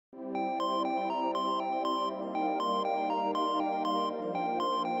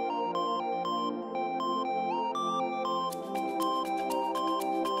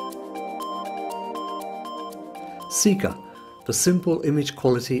SIQA, the Simple Image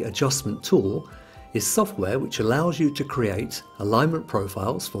Quality Adjustment tool, is software which allows you to create alignment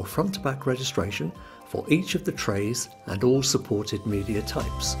profiles for front-to-back registration for each of the trays and all supported media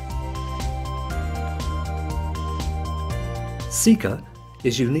types. SIQA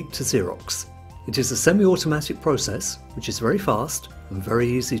is unique to Xerox. It is a semi-automatic process which is very fast and very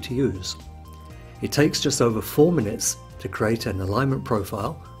easy to use. It takes just over 4 minutes to create an alignment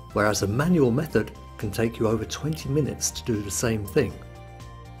profile, whereas a manual method can take you over 20 minutes to do the same thing.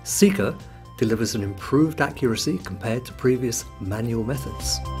 SIQA delivers an improved accuracy compared to previous manual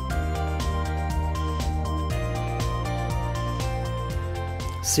methods.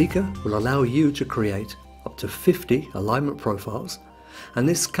 SIQA will allow you to create up to 50 alignment profiles, and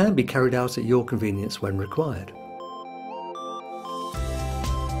this can be carried out at your convenience when required.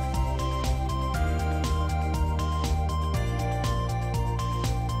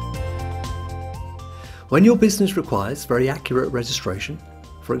 When your business requires very accurate registration,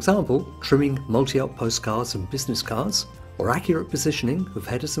 for example, trimming multi-up postcards and business cards, or accurate positioning of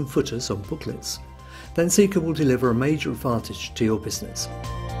headers and footers on booklets, then SIQA will deliver a major advantage to your business.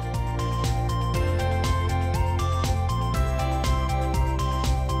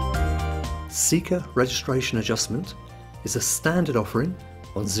 SIQA Registration Adjustment is a standard offering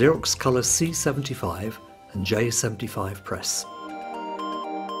on Xerox Color C75 and J75 press.